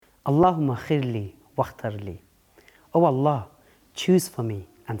Allahumma khirli wakhtarli. Oh Allah, choose for me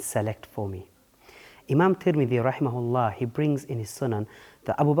and select for me. Imam Tirmidhi rahimahullah, he brings in his Sunan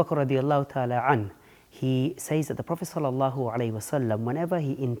that Abu Bakr radiallahu ta'ala an, he says that the Prophet sallallahu alaihi wasallam, whenever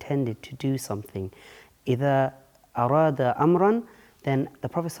he intended to do something, either arada amran, then the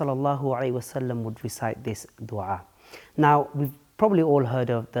Prophet sallallahu alaihi wasallam would recite this dua. Now, we've probably all heard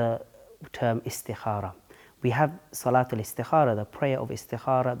of the term istikhara. We have Salatul Istikhara, the prayer of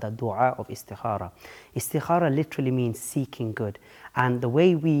Istikhara, the dua of Istikhara. Istikhara literally means seeking good. And the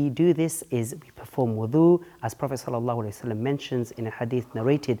way we do this is we perform wudu, as Prophet ﷺ mentions in a hadith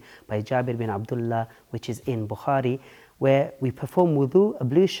narrated by Jabir bin Abdullah, which is in Bukhari, where we perform wudu,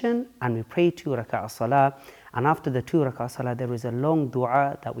 ablution, and we pray 2 rak'ah salah. And after the 2 rak'ah salah, there is a long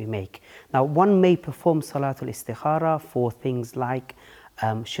dua that we make. Now, one may perform Salatul Istikhara for things like,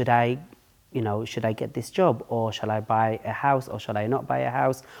 should I get this job, or shall I buy a house, or shall I not buy a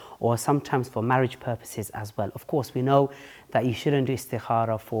house, or sometimes for marriage purposes as well. Of course, we know that you shouldn't do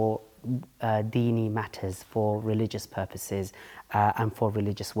istikhara for deeni matters, for religious purposes and for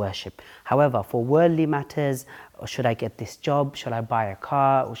religious worship. However, for worldly matters, should I get this job, should I buy a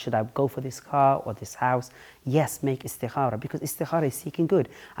car, or should I go for this car or this house? Yes, make istikhara, because istikhara is seeking good,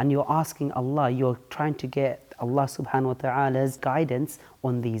 and you're asking Allah, you're trying to get Allah subhanahu wa ta'ala's guidance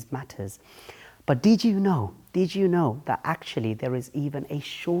on these matters. But did you know that actually there is even a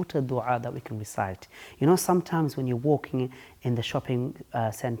shorter dua that we can recite? You know, sometimes when you're walking in the shopping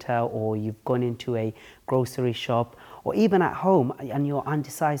center, or you've gone into a grocery shop, or even at home, and you're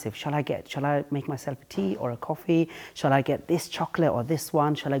undecisive, shall I make myself a tea or a coffee? Shall I get this chocolate or this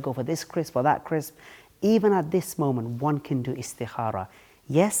one? Shall I go for this crisp or that crisp? Even at this moment, one can do istikhara.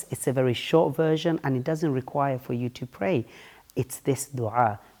 Yes, it's a very short version, and it doesn't require for you to pray. It's this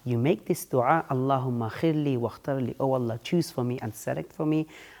dua. You make this dua, Allahumma khirli wakhtarli, oh Allah, choose for me and select for me,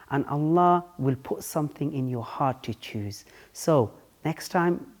 and Allah will put something in your heart to choose. So next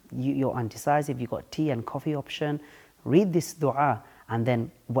time you're undecisive, you've got tea and coffee option, read this dua, and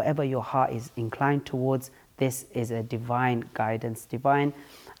then whatever your heart is inclined towards, this is a divine guidance, divine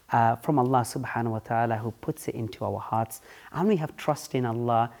from Allah subhanahu wa ta'ala, who puts it into our hearts. And we have trust in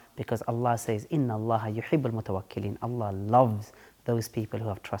Allah, because Allah says, Inna Allah yuhibbul mutawakkilin. Allah loves those people who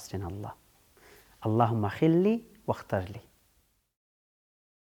have trust in Allah. Allahumma khilli wakhtarli.